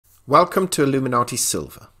Welcome to Illuminati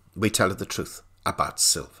Silver. We tell you the truth about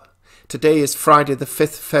silver. Today is Friday the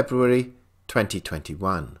 5th February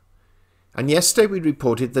 2021. And yesterday we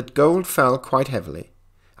reported that gold fell quite heavily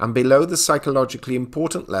and below the psychologically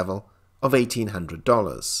important level of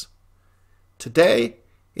 $1,800. Today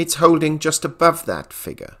it's holding just above that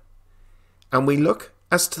figure. And we look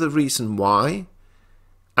as to the reason why,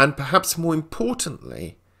 and perhaps more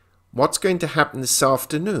importantly, what's going to happen this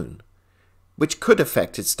afternoon, which could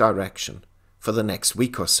affect its direction for the next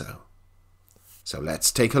week or so. So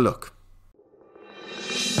let's take a look.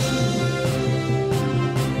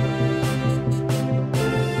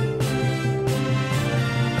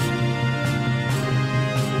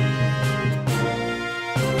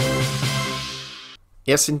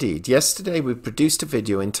 Yes, indeed. Yesterday we produced a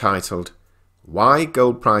video entitled Why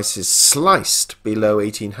Gold Prices Sliced Below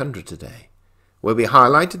 1800 Today, where we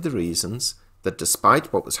highlighted the reasons that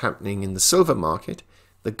despite what was happening in the silver market,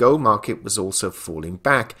 the gold market was also falling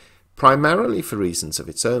back, primarily for reasons of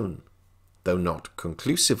its own, though not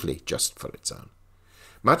conclusively just for its own.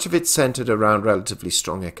 Much of it centered around relatively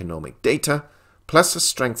strong economic data, plus a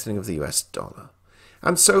strengthening of the US dollar,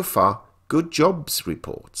 and so far good jobs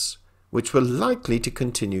reports, which were likely to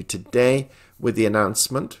continue today with the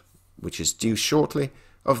announcement, which is due shortly,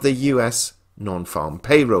 of the US Non-Farm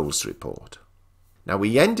Payrolls report. Now,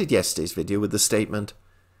 we ended yesterday's video with the statement,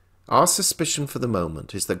 our suspicion for the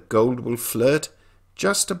moment is that gold will flirt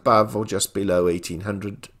just above or just below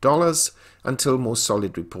 $1,800 until more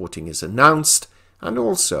solid reporting is announced, and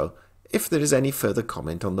also if there is any further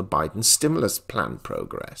comment on the Biden stimulus plan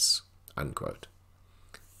progress. Unquote.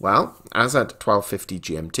 Well, as at 12:50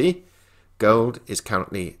 GMT, gold is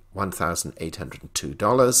currently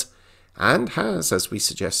 $1,802 and has, as we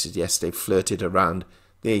suggested yesterday, flirted around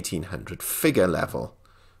the 1800 figure level,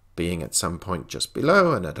 being at some point just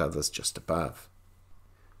below and at others just above.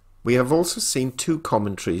 We have also seen two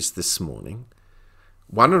commentaries this morning,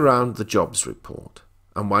 one around the jobs report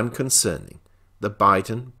and one concerning the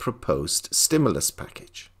Biden proposed stimulus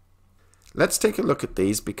package. Let's take a look at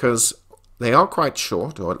these because they are quite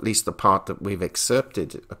short, or at least the part that we've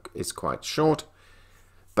excerpted is quite short,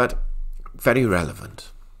 but very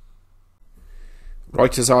relevant.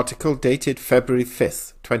 Reuters article dated February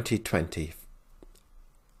 5th, 2020,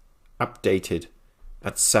 updated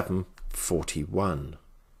at 7:41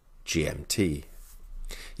 GMT.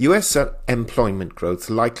 US employment growth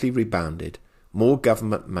likely rebounded, more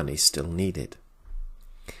government money still needed.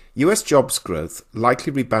 US jobs growth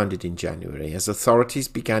likely rebounded in January as authorities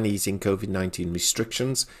began easing COVID-19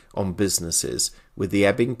 restrictions on businesses with the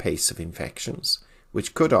ebbing pace of infections,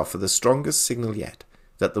 which could offer the strongest signal yet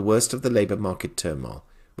that the worst of the labour market turmoil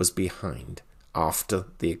was behind after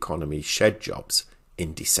the economy shed jobs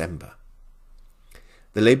in December.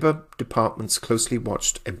 The Labour Department's closely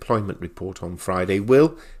watched employment report on Friday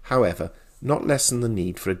will, however, not lessen the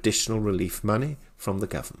need for additional relief money from the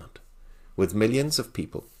government, with millions of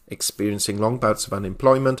people experiencing long bouts of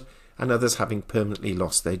unemployment and others having permanently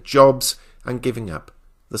lost their jobs and giving up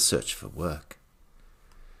the search for work.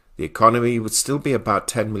 The economy would still be about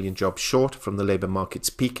 10 million jobs short from the labour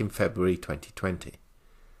market's peak in February 2020.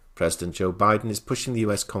 President Joe Biden is pushing the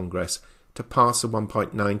US Congress to pass a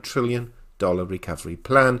 $1.9 trillion recovery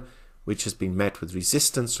plan, which has been met with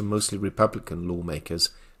resistance from mostly Republican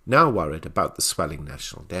lawmakers now worried about the swelling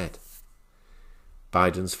national debt.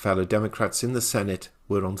 Biden's fellow Democrats in the Senate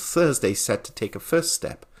were on Thursday set to take a first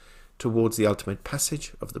step towards the ultimate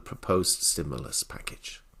passage of the proposed stimulus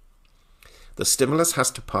package. The stimulus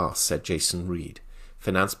has to pass, said Jason Reed,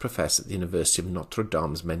 finance professor at the University of Notre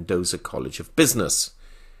Dame's Mendoza College of Business.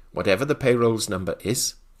 Whatever the payrolls number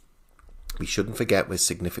is, we shouldn't forget we're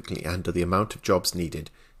significantly under the amount of jobs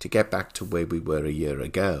needed to get back to where we were a year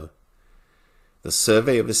ago. The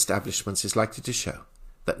survey of establishments is likely to show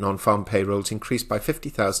that non-farm payrolls increased by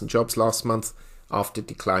 50,000 jobs last month after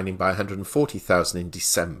declining by 140,000 in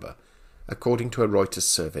December, according to a Reuters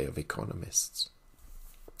survey of economists.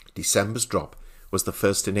 December's drop was the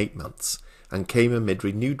first in 8 months and came amid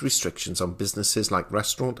renewed restrictions on businesses like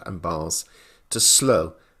restaurants and bars to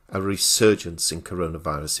slow a resurgence in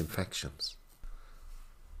coronavirus infections.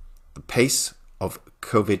 The pace of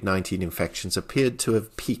COVID-19 infections appeared to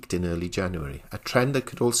have peaked in early January, a trend that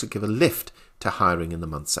could also give a lift to hiring in the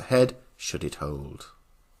months ahead, should it hold.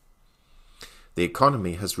 The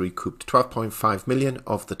economy has recouped 12.5 million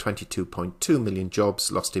of the 22.2 million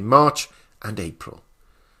jobs lost in March and April.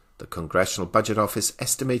 The Congressional Budget Office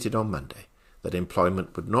estimated on Monday that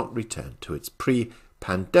employment would not return to its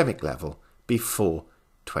pre-pandemic level before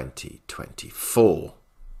 2024.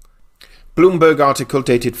 Bloomberg article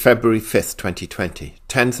dated February 5th, 2020,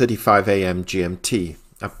 10:35 a.m. GMT,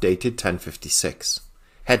 updated 10:56.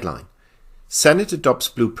 Headline: Senate adopts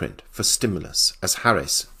blueprint for stimulus as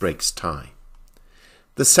Harris breaks tie.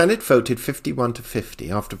 The Senate voted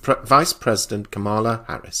 51-50 after Vice President Kamala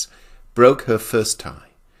Harris broke her first tie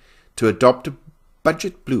to adopt a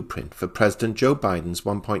budget blueprint for President Joe Biden's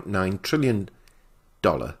 $1.9 trillion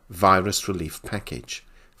virus relief package,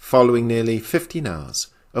 following nearly 15 hours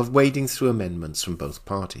of wading through amendments from both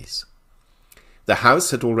parties. The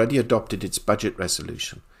House had already adopted its budget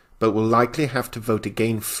resolution, but will likely have to vote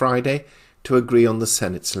again Friday to agree on the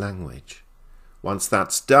Senate's language. Once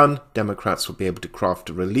that's done, Democrats will be able to craft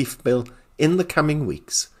a relief bill in the coming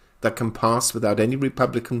weeks that can pass without any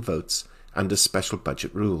Republican votes under special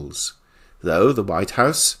budget rules. Though the White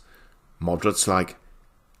House, moderates like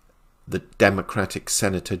the Democratic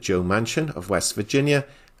Senator Joe Manchin of West Virginia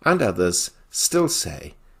and others still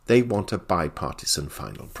say they want a bipartisan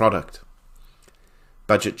final product.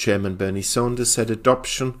 Budget Chairman Bernie Sanders said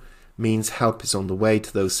adoption means help is on the way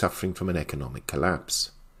to those suffering from an economic collapse.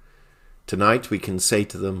 Tonight we can say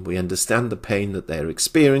to them, we understand the pain that they are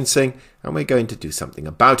experiencing and we're going to do something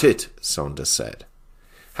about it, Sanders said.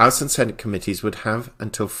 House and Senate committees would have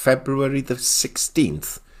until February the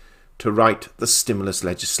 16th to write the stimulus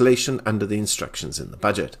legislation under the instructions in the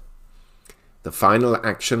budget. The final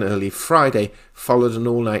action early Friday followed an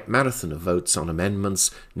all-night marathon of votes on amendments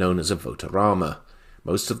known as a vote-a-rama.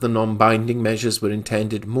 Most of the non-binding measures were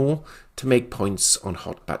intended more to make points on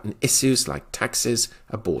hot-button issues like taxes,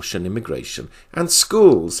 abortion, immigration, and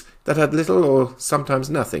schools that had little or sometimes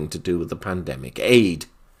nothing to do with the pandemic aid.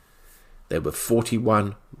 There were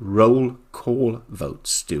 41 roll call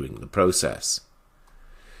votes during the process.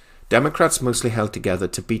 Democrats mostly held together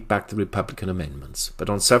to beat back the Republican amendments, but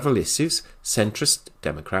on several issues, centrist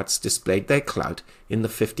Democrats displayed their clout in the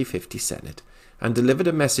 50-50 Senate and delivered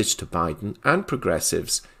a message to Biden and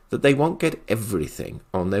progressives that they won't get everything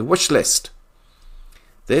on their wish list.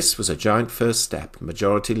 This was a giant first step,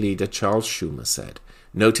 Majority Leader Charles Schumer said,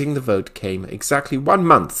 noting the vote came exactly 1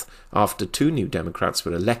 month after 2 new Democrats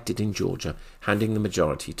were elected in Georgia, handing the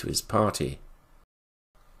majority to his party.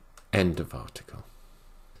 End of article.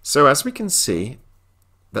 So as we can see,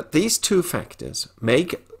 that these two factors may,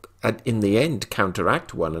 in the end,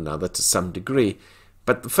 counteract one another to some degree,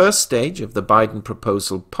 but the first stage of the Biden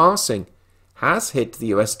proposal passing has hit the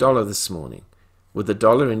US dollar this morning, with the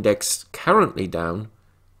dollar index currently down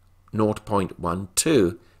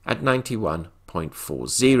 0.12 at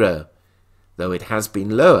 91.40, though it has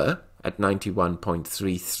been lower at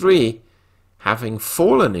 91.33, having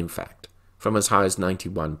fallen, in fact, from as high as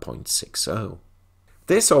 91.60.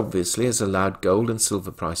 This obviously has allowed gold and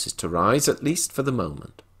silver prices to rise, at least for the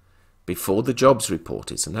moment, before the jobs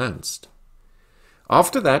report is announced.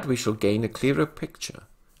 After that, we shall gain a clearer picture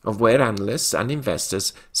of where analysts and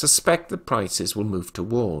investors suspect the prices will move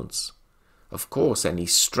towards. Of course, any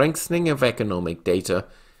strengthening of economic data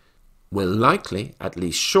will likely, at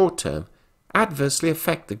least short-term, adversely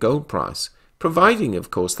affect the gold price, providing,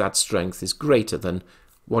 of course, that strength is greater than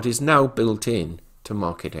what is now built in to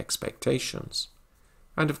market expectations.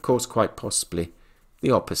 And, of course, quite possibly,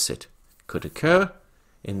 the opposite could occur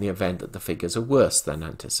in the event that the figures are worse than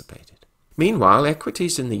anticipated. Meanwhile,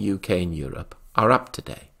 equities in the UK and Europe are up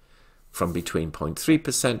today, from between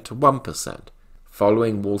 0.3% to 1%,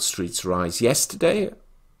 following Wall Street's rise yesterday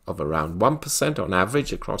of around 1% on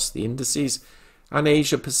average across the indices, and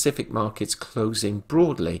Asia-Pacific markets closing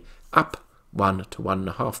broadly up 1 to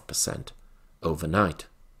 1.5% overnight.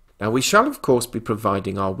 Now, we shall, of course, be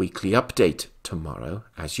providing our weekly update tomorrow,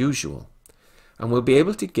 as usual, and we'll be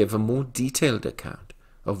able to give a more detailed account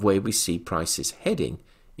of where we see prices heading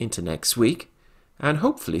into next week, and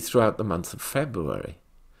hopefully throughout the month of February.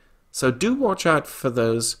 So do watch out for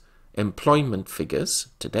those employment figures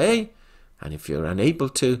today, and if you're unable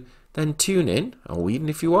to, then tune in, or even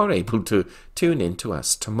if you are able to, tune in to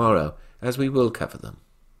us tomorrow, as we will cover them.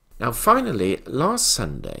 Now finally, last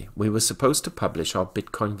Sunday we were supposed to publish our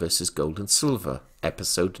Bitcoin versus gold and silver,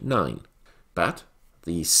 episode 9, but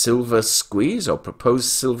the silver squeeze, or proposed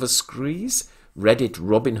silver squeeze, Reddit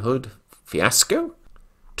Robinhood fiasco,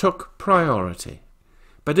 took priority.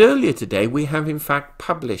 But earlier today we have in fact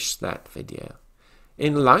published that video,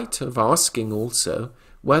 in light of asking also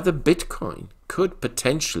whether Bitcoin could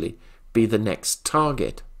potentially be the next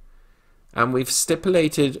target. And we've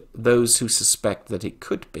stipulated those who suspect that it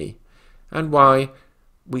could be, and why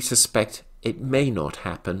we suspect it may not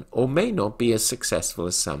happen or may not be as successful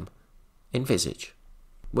as some envisage.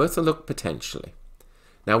 Worth a look potentially.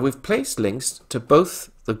 Now we've placed links to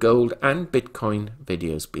both the gold and Bitcoin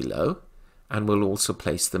videos below, and we'll also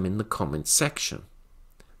place them in the comments section.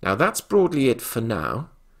 Now that's broadly it for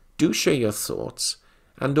now. Do share your thoughts,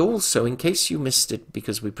 And also, in case you missed it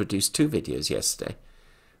because we produced 2 videos yesterday,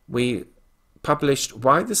 we published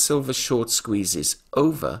why the silver short squeeze is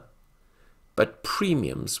over, but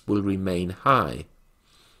premiums will remain high.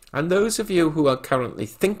 And those of you who are currently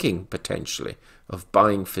thinking potentially of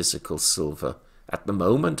buying physical silver at the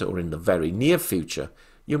moment or in the very near future,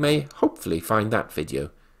 you may hopefully find that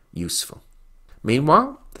video useful.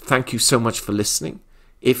 Meanwhile, thank you so much for listening.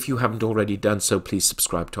 If you haven't already done so, please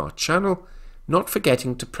subscribe to our channel, not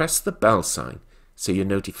forgetting to press the bell sign so you're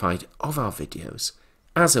notified of our videos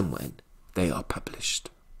as and when they are published.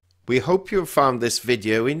 We hope you have found this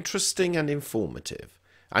video interesting and informative,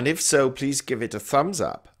 and if so, please give it a thumbs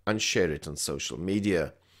up and share it on social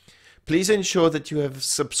media. Please ensure that you have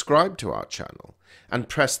subscribed to our channel and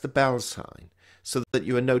press the bell sign so that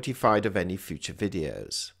you are notified of any future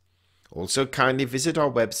videos. Also, kindly visit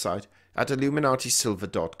our website at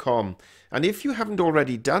illuminatisilver.com, and if you haven't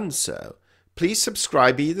already done so, please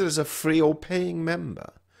subscribe either as a free or paying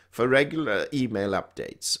member for regular email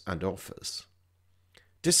updates and offers.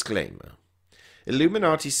 Disclaimer: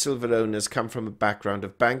 Illuminati silver owners come from a background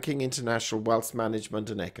of banking, international wealth management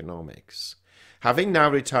and economics. Having now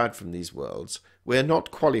retired from these worlds, we are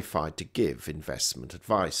not qualified to give investment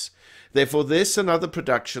advice. Therefore, this and other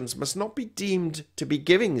productions must not be deemed to be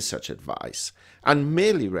giving such advice and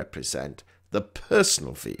merely represent the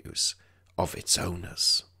personal views of its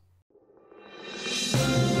owners.